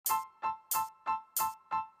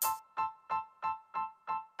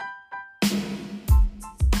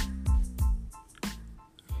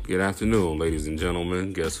Good afternoon, ladies and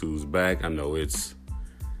gentlemen. Guess who's back? I know it's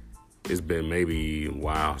been maybe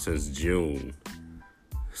since June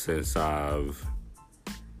since I've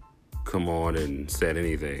come on and said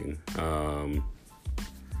anything.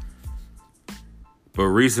 But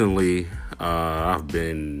recently, I've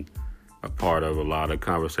been a part of a lot of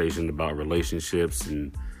conversation about relationships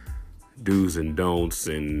and do's and don'ts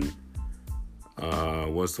and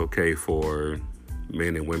what's okay for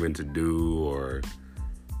men and women to do, or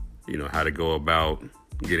how to go about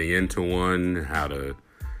getting into one, how to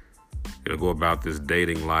go about this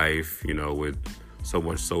dating life, with so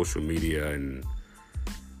much social media and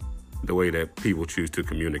the way that people choose to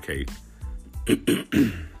communicate.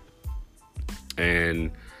 And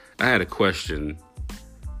I had a question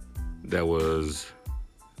that was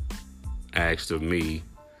asked of me,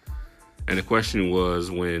 and the question was,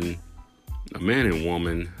 when a man and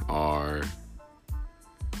woman are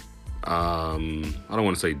I don't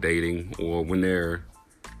want to say dating, or when they're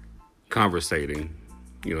conversating,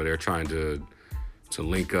 they're trying to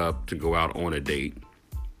link up to go out on a date.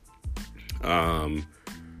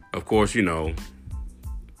 Of course,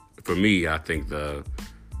 for me, I think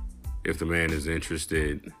if the man is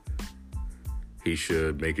interested, he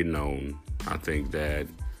should make it known. I think that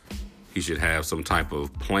he should have some type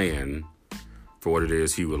of plan for what it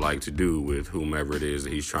is he would like to do with whomever it is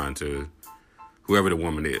that he's whoever the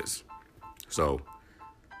woman is. So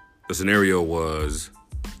the scenario was,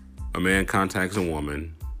 a man contacts a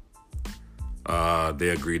woman. They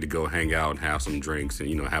agree to go hang out and have some drinks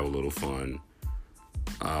and, have a little fun,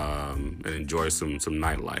 and enjoy some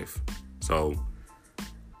nightlife. So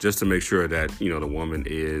just to make sure that, the woman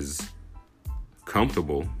is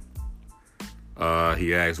comfortable,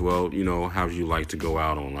 he asks, well, how would you like to go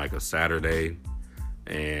out on like a Saturday,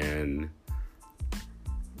 and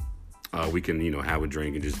we can, have a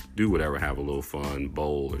drink and just do whatever, have a little fun,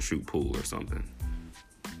 bowl or shoot pool or something.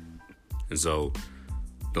 And so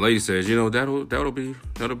the lady says, that'll be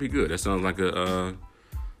good. That sounds like a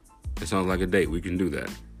date. We can do that.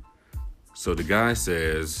 So the guy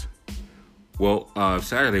says, well, if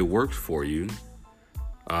Saturday works for you,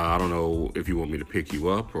 I don't know if you want me to pick you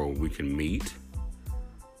up or we can meet.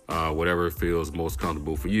 Whatever feels most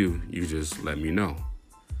comfortable for you, you just let me know.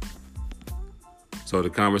 So the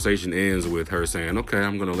conversation ends with her saying, okay,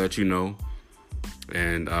 I'm going to let you know.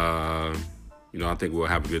 And, I think we'll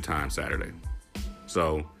have a good time Saturday.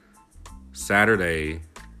 So Saturday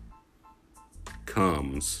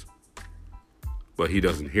comes, but he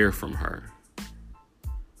doesn't hear from her.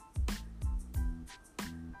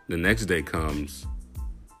 The next day comes,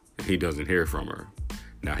 and he doesn't hear from her.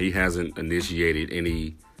 Now, he hasn't initiated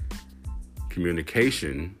any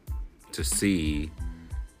communication to see,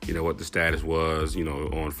 what the status was.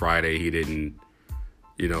 On Friday, he didn't,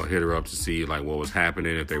 hit her up to see like what was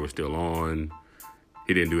happening, if they were still on.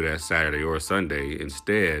 He didn't do that Saturday or Sunday.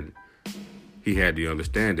 Instead, he had the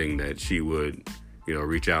understanding that she would,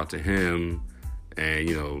 reach out to him and,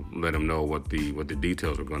 let him know what the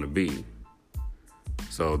details were going to be.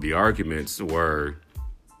 So the arguments were,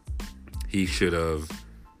 he should have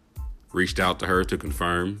reached out to her to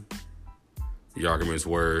confirm. The arguments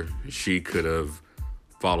were, she could have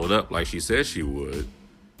followed up like she said she would,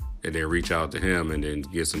 and then reach out to him and then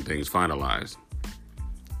get some things finalized.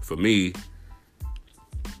 For me,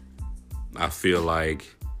 I feel like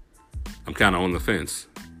I'm kind of on the fence.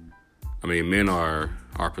 I mean, men are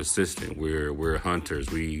persistent. We're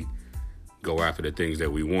hunters. We go after the things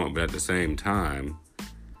that we want, but at the same time,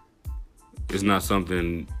 it's not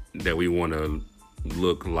something that we want to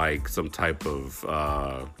look like some type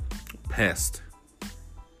of pest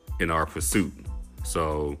in our pursuit.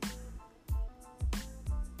 So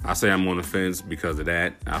I say I'm on the fence because of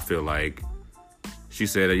that. I feel like she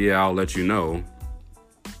said, yeah, I'll let you know.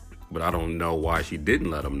 But I don't know why she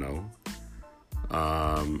didn't let him know.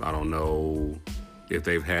 I don't know if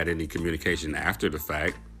they've had any communication after the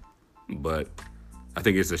fact. But I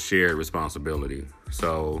think it's a shared responsibility.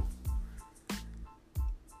 So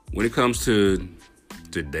when it comes to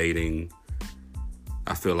dating,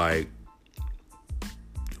 I feel like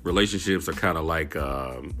relationships are kind of like,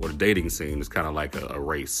 or the dating scene is kind of like a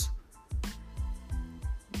race.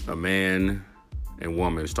 A man and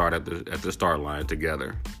woman start at the start line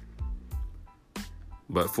together.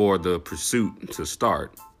 But for the pursuit to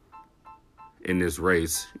start in this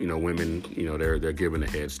race, women, they're given a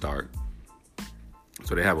head start.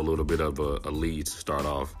 So they have a little bit of a lead to start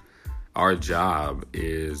off. Our job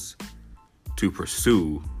is to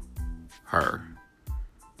pursue her.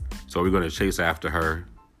 So we're going to chase after her.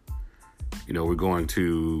 We're going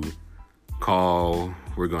to call,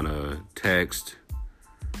 we're going to text,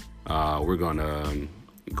 we're going to,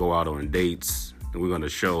 go out on dates, and we're going to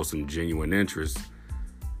show some genuine interest,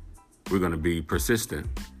 we're going to be persistent.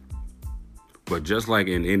 But just like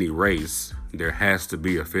in any race, there has to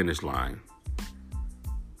be a finish line.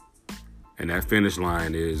 And that finish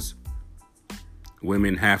line is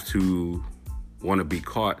women have to want to be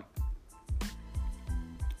caught.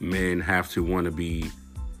 Men have to want to be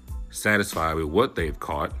satisfied with what they've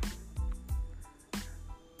caught.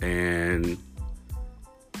 And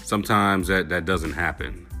sometimes that doesn't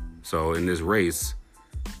happen. So in this race,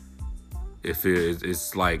 if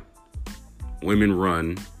it's like women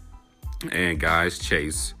run and guys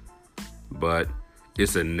chase, but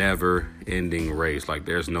it's a never-ending race. Like,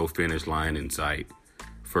 there's no finish line in sight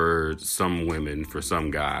for some women, for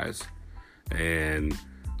some guys. And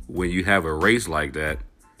when you have a race like that,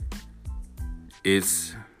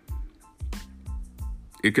 it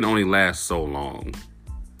can only last so long.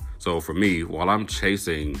 So for me, while I'm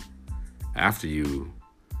chasing after you,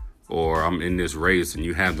 or I'm in this race and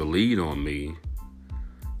you have the lead on me,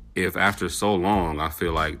 if after so long I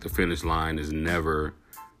feel like the finish line is never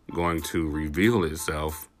going to reveal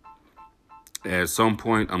itself, at some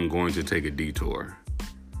point I'm going to take a detour.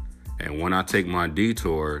 And when I take my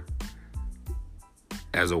detour,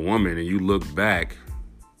 as a woman, and you look back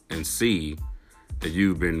and see that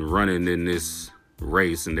you've been running in this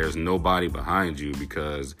race and there's nobody behind you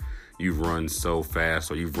because you've run so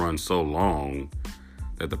fast or you've run so long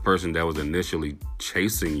that the person that was initially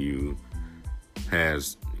chasing you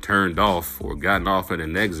has turned off or gotten off at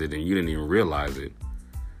an exit and you didn't even realize it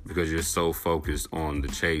because you're so focused on the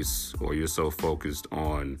chase, or you're so focused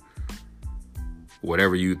on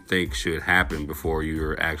whatever you think should happen before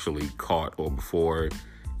you're actually caught, or before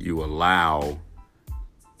you allow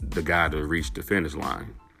the guy to reach the finish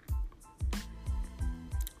line.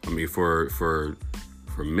 I mean, for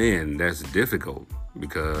men, that's difficult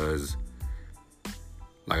because,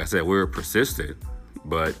 like I said, we're persistent,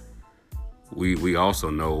 but we also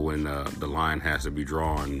know when the line has to be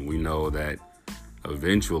drawn. We know that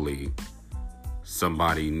eventually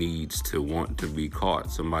somebody needs to want to be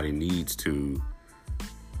caught. Somebody needs to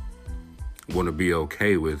want to be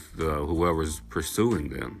okay with whoever's pursuing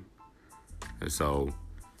them. And so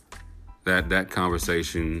that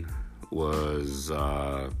conversation was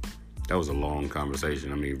that was a long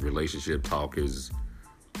conversation. I mean, relationship talk is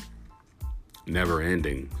never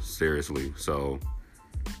ending, seriously. So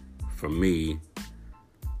for me,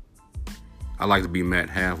 I like to be met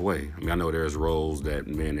halfway. I mean, I know there's roles that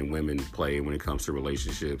men and women play when it comes to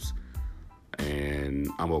relationships, and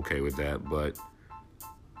I'm okay with that, but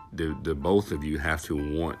the both of you have to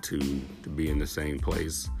want to be in the same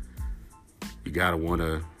place. You gotta want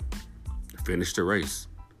to finish the race.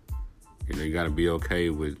 You know, you gotta be okay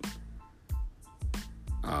with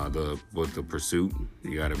the pursuit.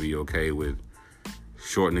 You gotta be okay with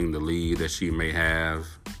shortening the lead that she may have.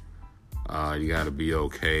 You gotta be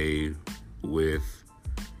okay with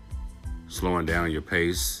slowing down your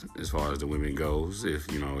pace as far as the women goes. If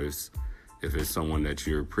it's someone that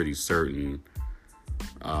you're pretty certain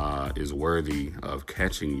is worthy of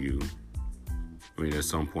catching you, I mean, at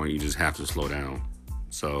some point you just have to slow down.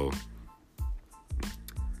 So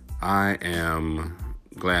I am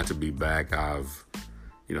glad to be back. I've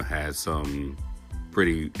had some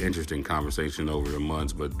pretty interesting conversation over the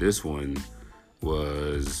months, but this one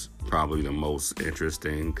was probably the most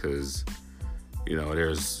interesting because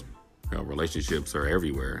there's relationships are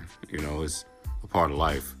everywhere. It's a part of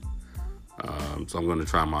life. So I'm going to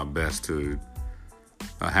try my best to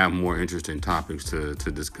have more interesting topics to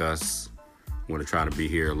discuss. I'm going to try to be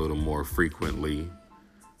here a little more frequently.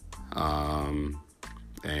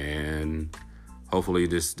 And hopefully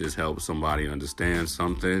this helps somebody understand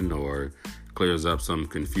something or clears up some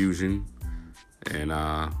confusion. And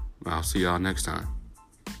I'll see y'all next time.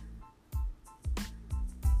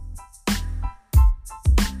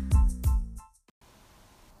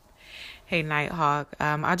 Hey, Nighthawk.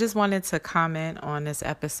 I just wanted to comment on this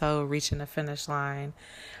episode, Reaching the Finish Line.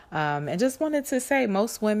 And just wanted to say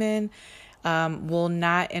most women will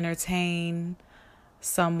not entertain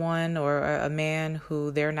someone or a man who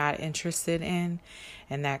they're not interested in.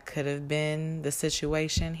 And that could have been the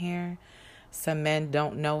situation here. Some men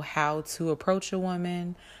don't know how to approach a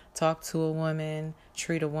woman, talk to a woman,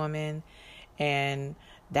 treat a woman. And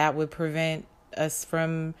that would prevent us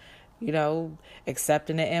from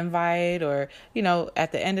accepting an invite, or,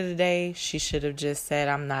 at the end of the day, she should have just said,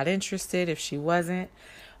 I'm not interested if she wasn't.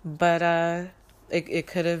 But it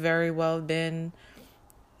could have very well been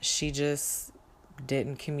she just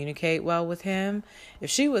didn't communicate well with him. If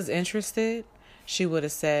she was interested, she would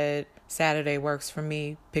have said, Saturday works for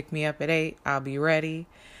me. Pick me up at 8. I'll be ready.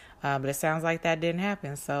 But it sounds like that didn't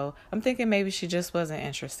happen. So I'm thinking maybe she just wasn't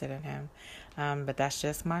interested in him. But that's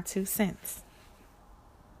just my 2 cents.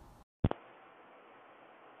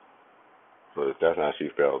 So if that's how she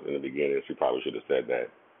felt in the beginning, she probably should have said that.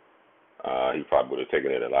 He probably would have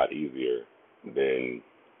taken it a lot easier than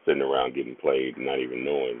sitting around getting played and not even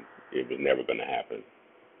knowing it was never going to happen.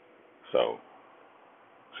 So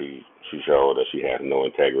she showed that she has no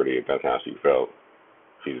integrity if that's how she felt.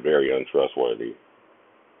 She's very untrustworthy,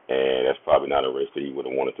 and that's probably not a race that he would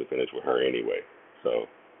have wanted to finish with her anyway. So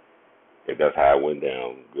if that's how it went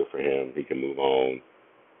down, good for him. He can move on.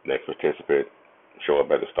 Next participant, show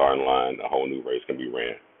up at the starting line. A whole new race can be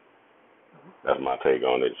ran. That's my take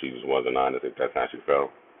on it. She just wasn't honest if that's how she felt,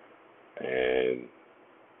 and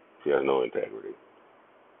she has no integrity.